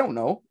 Yeah. I don't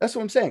know. That's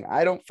what I'm saying.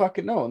 I don't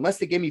fucking know unless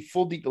they gave me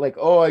full detail. Like,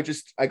 oh,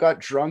 I got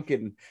drunk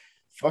and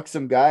fucked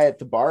some guy at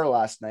the bar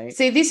last night.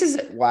 See, this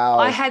is wow.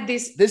 I had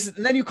this,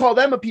 and then you call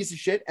them a piece of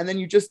shit. And then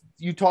you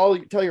tell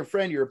your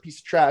friend you're a piece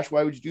of trash.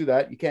 Why would you do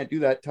that? You can't do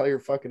that. Tell your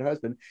fucking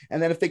husband.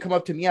 And then if they come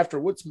up to me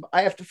afterwards,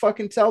 I have to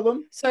fucking tell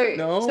them.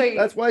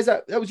 That's why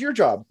that was your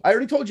job. I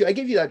already told you. I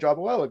gave you that job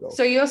a while ago.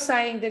 So you're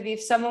saying that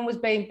if someone was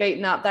being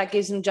beaten up, that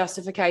gives them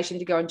justification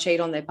to go and cheat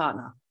on their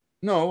partner?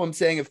 No, I'm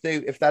saying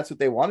if that's what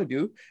they want to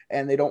do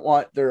and they don't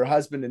want their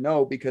husband to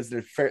know because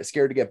they're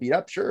scared to get beat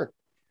up, sure.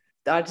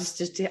 I just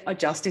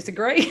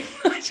disagree.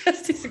 I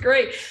just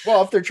disagree.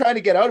 Well, if they're trying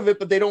to get out of it,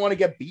 but they don't want to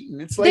get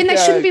beaten, it's like then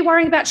they shouldn't be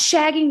worrying about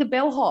shagging the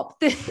bellhop.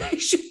 They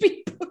should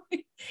be.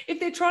 If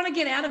they're trying to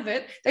get out of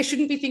it, they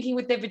shouldn't be thinking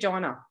with their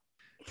vagina.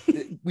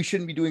 We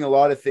shouldn't be doing a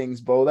lot of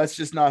things, Beau. That's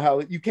just not how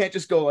you can't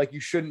just go like you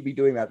shouldn't be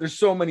doing that. There's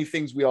so many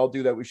things we all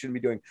do that we shouldn't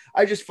be doing.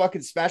 I just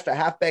fucking smashed a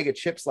half bag of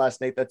chips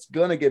last night. That's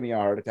gonna give me a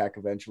heart attack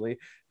eventually.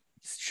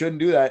 Shouldn't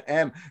do that.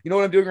 And you know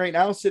what I'm doing right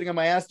now? Sitting on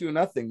my ass doing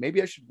nothing.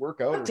 Maybe I should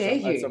work out or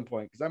something at some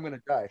point because I'm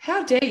gonna die.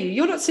 How dare you?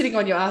 You're not sitting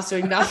on your ass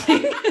doing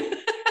nothing.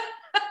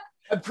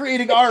 I'm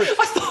creating art.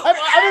 I'm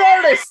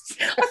an artist.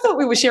 I thought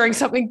we were sharing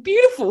something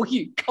beautiful,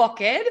 you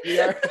cockhead.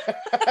 Yeah.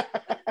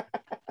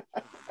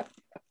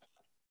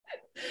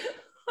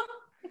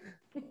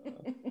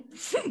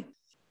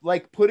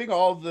 Like putting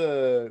all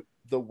the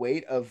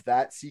weight of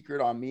that secret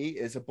on me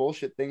is a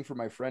bullshit thing for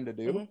my friend to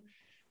do. Mm-hmm.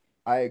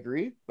 I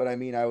agree, but I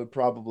mean, I would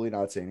probably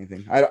not say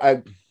anything.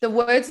 The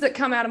words that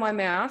come out of my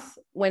mouth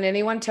when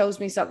anyone tells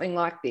me something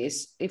like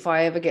this, if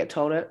I ever get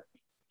told it,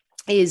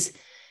 is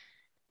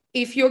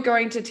if you're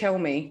going to tell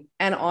me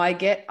and I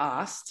get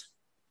asked,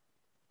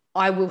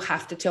 I will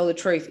have to tell the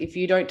truth. If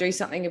you don't do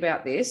something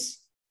about this,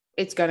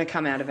 it's going to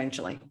come out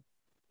eventually.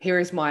 Here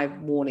is my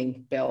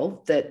warning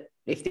bell that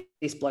if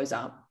this blows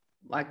up,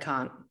 I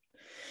can't.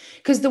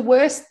 Because the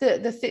worst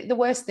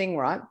thing,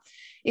 right,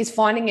 is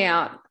finding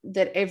out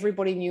that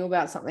everybody knew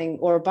about something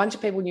or a bunch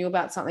of people knew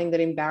about something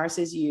that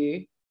embarrasses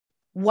you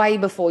way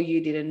before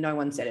you did and no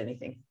one said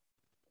anything.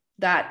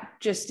 That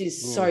just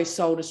is so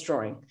soul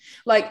destroying.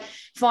 Like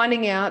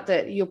finding out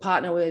that your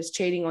partner was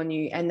cheating on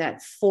you and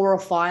that 4 or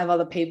 5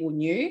 other people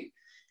knew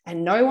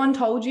and no one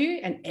told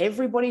you and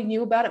everybody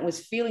knew about it,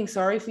 was feeling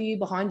sorry for you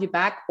behind your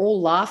back, all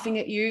laughing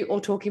at you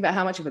or talking about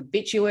how much of a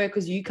bitch you were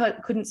because you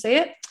couldn't see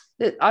it.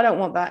 I don't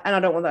want that. And I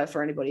don't want that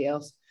for anybody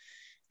else.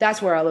 That's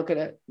where I look at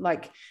it.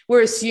 Like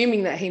we're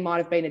assuming that he might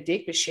have been a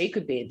dick, but she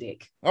could be a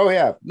dick. Oh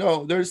yeah.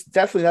 No, there's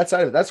definitely that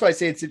side of it. That's why I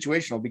say it's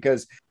situational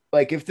because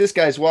like if this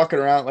guy's walking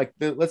around, like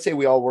let's say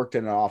we all worked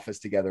in an office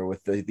together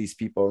with these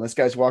people and this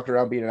guy's walking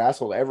around being an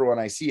asshole to everyone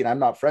I see and I'm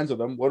not friends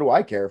with him. What do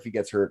I care if he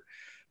gets hurt?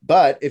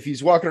 But if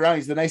he's walking around,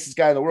 he's the nicest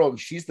guy in the world and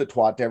she's the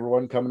twat to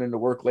everyone coming into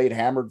work late,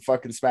 hammered,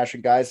 fucking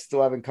smashing guys,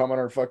 still having cum on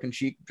her fucking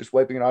cheek, just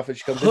wiping it off as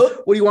she comes in.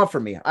 What do you want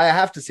from me? I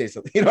have to say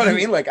something. You know what I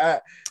mean? Like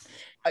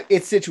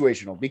it's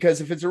situational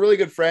because if it's a really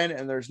good friend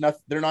and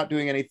they're not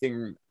doing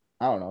anything,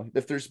 I don't know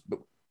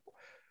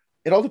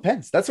it all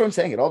depends. That's what I'm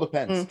saying. It all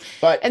depends.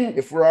 But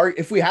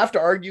if we have to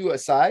argue a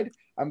side,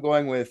 I'm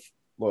going with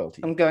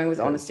loyalty. I'm going with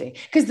honesty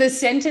because the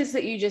sentence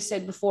that you just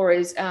said before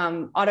is,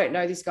 I don't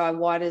know this guy.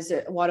 Why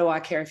do I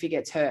care if he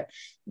gets hurt?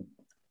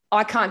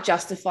 I can't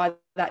justify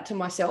that to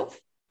myself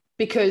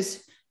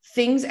because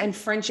things and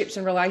friendships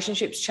and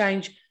relationships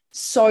change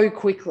so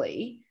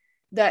quickly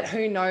that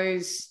who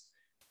knows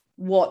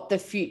what the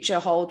future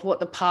holds, what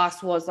the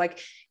past was. Like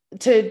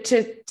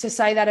to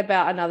say that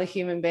about another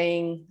human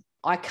being,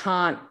 I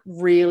can't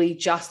really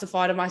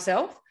justify to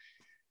myself.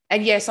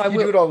 And yes, I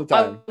will do it all the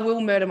time. I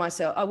will murder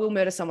myself. I will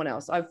murder someone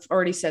else. I've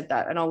already said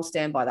that and I will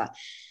stand by that.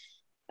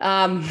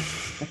 I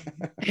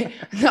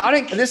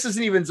don't. And this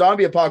isn't even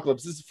zombie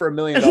apocalypse. This is for $1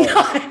 million.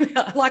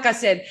 Like I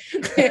said,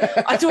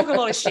 I talk a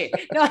lot of shit.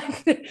 No,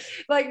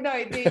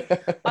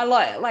 I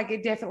like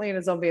it definitely in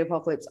a zombie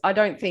apocalypse. I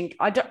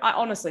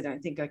honestly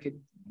don't think I could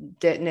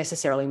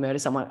necessarily murder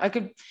someone. I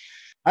could.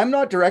 I'm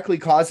not directly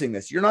causing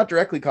this. You're not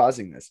directly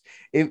causing this.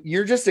 If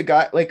you're just a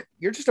guy, like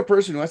you're just a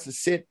person who has to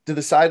sit to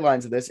the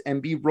sidelines of this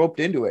and be roped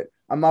into it.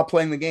 I'm not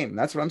playing the game.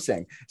 That's what I'm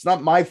saying. It's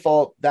not my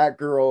fault that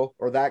girl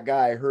or that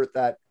guy hurt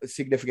that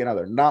significant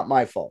other. Not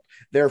my fault.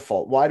 Their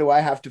fault. Why do I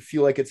have to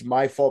feel like it's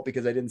my fault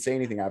because I didn't say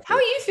anything after? How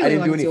are you feeling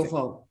like it's your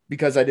fault?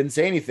 Because I didn't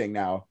say anything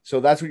now. So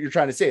that's what you're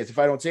trying to say is if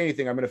I don't say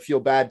anything, I'm going to feel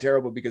bad,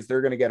 terrible because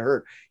they're going to get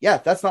hurt. Yeah,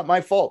 that's not my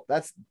fault.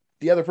 That's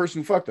the other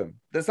person who fucked them.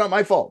 That's not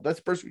my fault. That's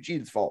the person who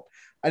cheated's fault.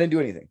 I didn't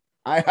do anything.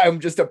 I'm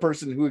just a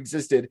person who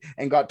existed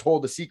and got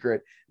told a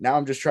secret. Now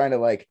I'm just trying to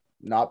like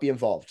not be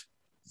involved.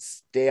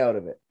 Stay out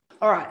of it.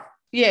 All right.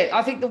 Yeah,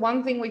 I think the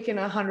one thing we can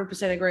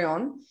 100% agree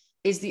on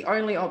is the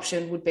only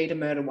option would be to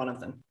murder one of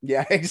them.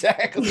 Yeah,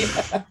 exactly.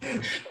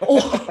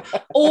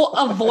 or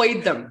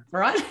avoid them,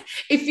 right?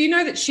 If you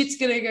know that shit's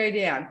going to go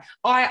down,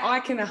 I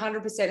can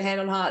 100% hand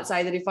on heart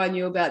say that if I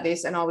knew about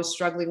this and I was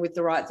struggling with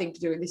the right thing to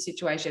do in this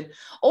situation.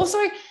 Also,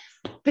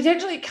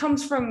 potentially it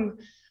comes from,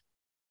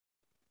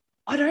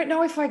 I don't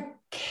know if I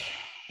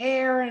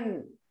care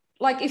and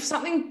like if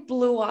something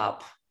blew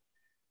up.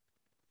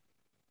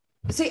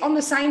 See, on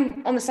the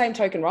same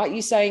token, right?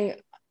 You saying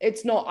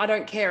it's not, I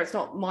don't care, it's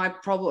not my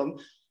problem.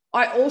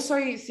 I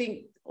also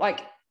think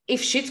like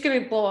if shit's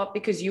going to blow up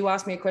because you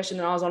asked me a question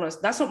and I was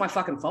honest, that's not my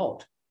fucking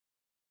fault.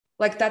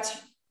 Like that's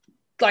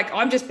like,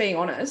 I'm just being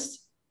honest.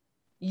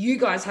 You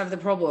guys have the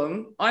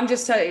problem. I'm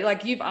just saying,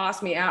 like, you've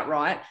asked me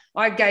outright.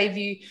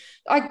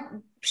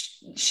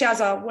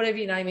 Shazza, whatever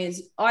your name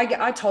is,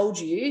 I told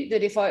you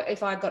that if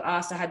I got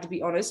asked, I had to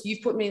be honest.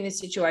 You've put me in this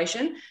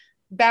situation.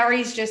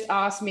 Barry's just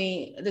asked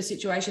me the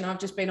situation. I've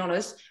just been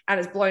honest and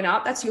it's blown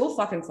up. That's your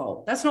fucking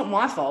fault. That's not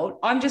my fault.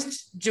 I'm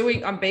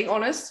being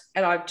honest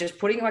and I'm just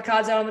putting my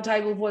cards out on the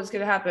table of what's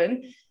going to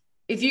happen.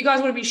 If you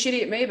guys want to be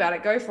shitty at me about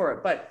it, go for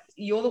it. But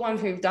you're the one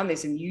who've done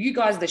this and you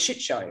guys are the shit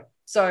show.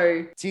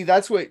 So see,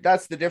 that's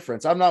the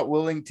difference. I'm not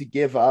willing to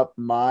give up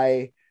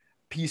my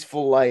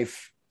peaceful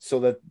life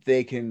so that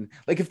they can,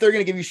 like, if they're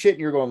going to give you shit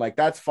and you're going like,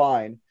 that's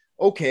fine.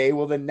 Okay.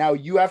 Well, then now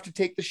you have to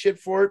take the shit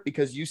for it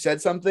because you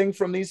said something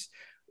from these.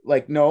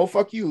 Like, no,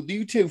 fuck you.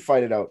 You two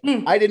fight it out.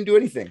 I didn't do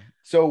anything.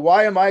 So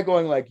why am I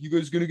going like, you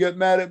guys going to get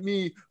mad at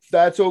me?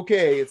 That's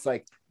okay. It's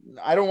like,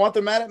 I don't want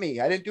them mad at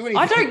me. I didn't do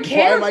anything. I don't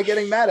care. Why am I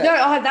getting mad at?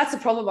 No, that's the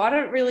problem. I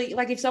don't really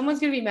like if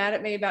someone's going to be mad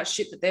at me about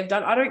shit that they've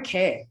done. I don't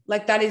care.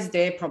 Like that is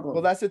their problem.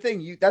 Well, that's the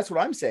thing. That's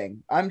what I'm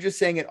saying. I'm just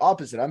saying it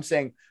opposite. I'm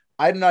saying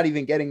I'm not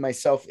even getting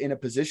myself in a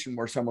position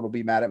where someone will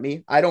be mad at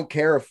me. I don't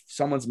care if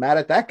someone's mad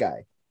at that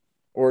guy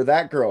or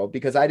that girl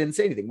because I didn't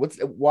say anything.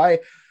 Why?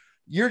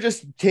 You're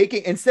just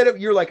taking, instead of,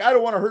 you're like, I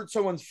don't want to hurt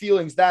someone's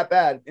feelings that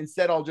bad.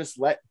 Instead, I'll just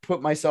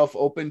put myself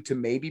open to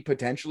maybe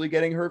potentially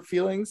getting hurt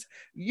feelings.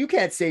 You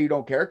can't say you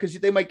don't care because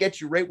they might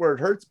get you right where it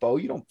hurts, Beau.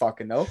 You don't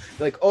fucking know.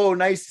 Like, oh,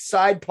 nice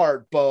side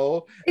part,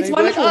 Beau. And it's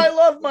wonderful. Like, I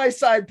love my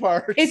side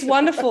part. It's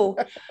wonderful.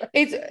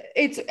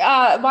 It's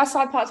my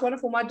side part's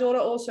wonderful. My daughter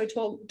also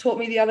taught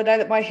me the other day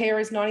that my hair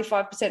is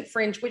 95%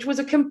 fringe, which was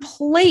a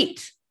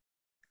complete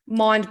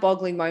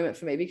mind-boggling moment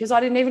for me because I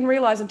didn't even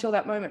realize until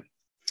that moment.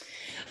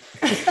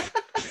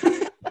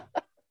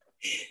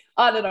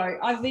 I don't know.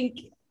 I don't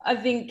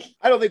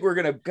think we're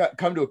going to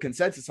come to a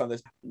consensus on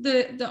this.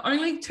 The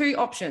only two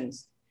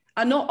options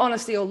are not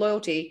honesty or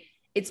loyalty.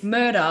 It's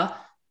murder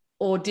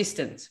or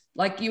distance.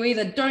 Like you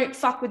either don't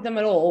fuck with them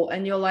at all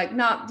and you're like,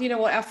 nah, you know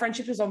what? Our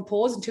friendship is on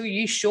pause until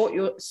you sort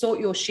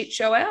your shit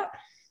show out,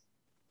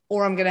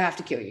 or I'm going to have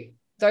to kill you.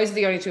 Those are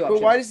the only two options.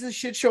 But why does this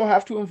shit show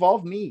have to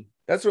involve me?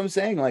 That's what I'm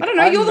saying. Like, I don't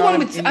know. You're the one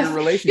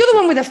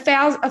with a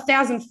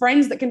thousand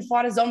friends that can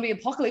fight a zombie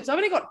apocalypse. I've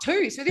only got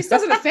 2, so this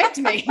doesn't affect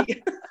me.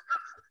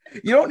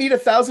 You don't need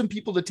 1,000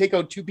 people to take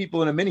out 2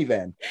 people in a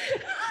minivan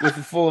with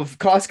full of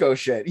Costco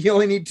shit. You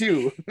only need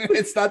 2.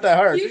 It's not that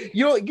hard.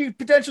 You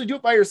potentially do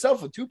it by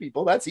yourself with 2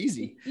 people. That's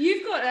easy.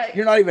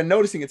 You're not even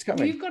noticing it's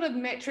coming. You've got a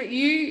metric.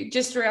 You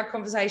just through our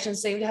conversation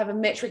seem to have a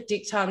metric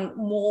dick ton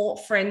more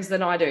friends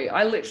than I do.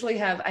 I literally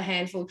have a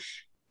handful.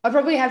 I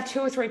probably have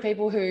 2 or 3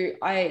 people who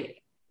I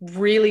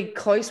really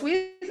close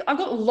with. I've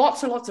got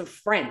lots and lots of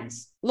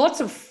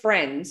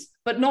friends,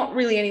 but not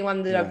really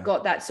anyone that I've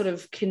got that sort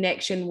of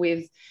connection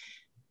with.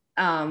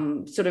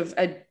 There's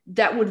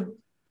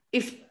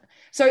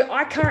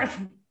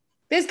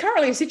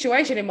currently a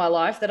situation in my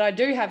life that I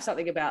do have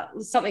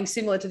something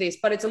similar to this,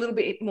 but it's a little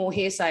bit more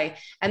hearsay.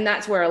 And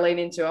that's where I lean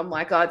into. I'm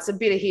like, oh, it's a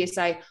bit of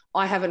hearsay.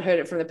 I haven't heard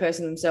it from the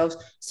person themselves.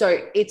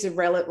 So it's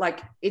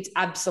it's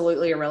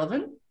absolutely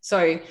irrelevant.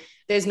 So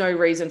there's no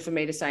reason for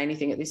me to say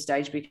anything at this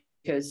stage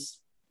because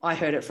I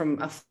heard it from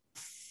a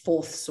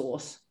 4th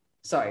source.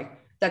 So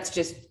that's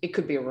just, it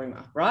could be a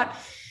rumor, right?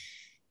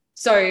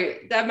 So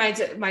that makes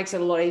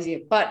it a lot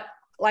easier. But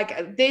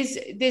like, there's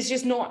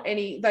just not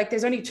any, like,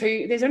 there's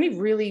only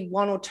really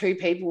 1 or 2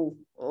 people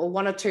or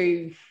 1 or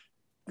 2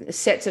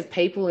 sets of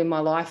people in my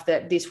life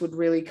that this would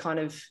really kind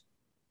of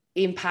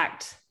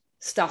impact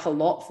stuff a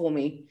lot for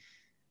me.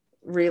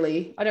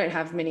 Really, I don't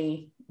have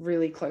many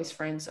really close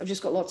friends. I've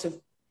just got lots of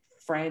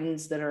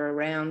friends that are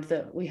around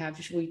that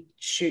we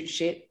shoot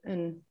shit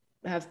and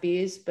have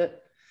beers,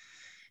 but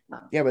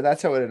Yeah, but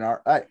that's how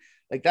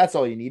like that's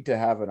all you need to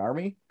have an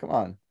army. Come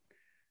on.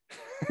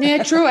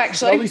 yeah, true.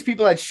 Actually, all these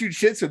people that shoot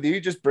shits with you,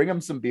 just bring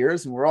them some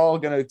beers, and we're all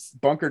gonna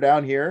bunker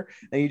down here,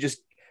 and you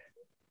just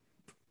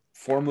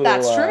form little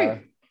that's true.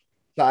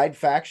 Side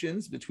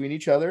factions between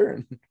each other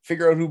and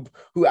figure out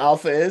who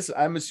alpha is.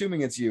 I'm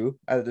assuming it's you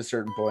at a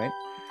certain point.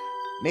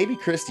 Maybe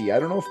Christy. I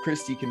don't know if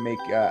Christy can make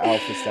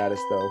alpha status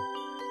though.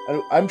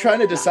 I'm trying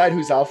to decide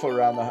who's alpha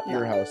around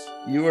your house,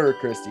 you or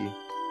Christy.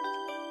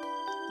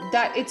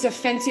 That it's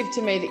offensive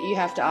to me that you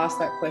have to ask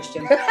that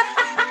question.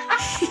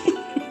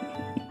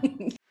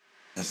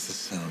 That's the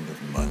sound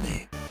of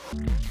money.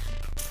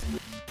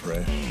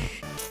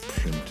 Fresh,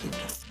 printed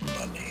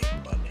money,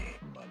 money,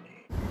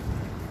 money.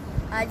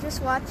 I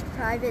just watched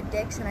Private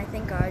Dicks, and I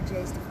think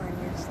RJ's the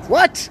funniest.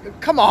 What?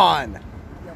 Come on.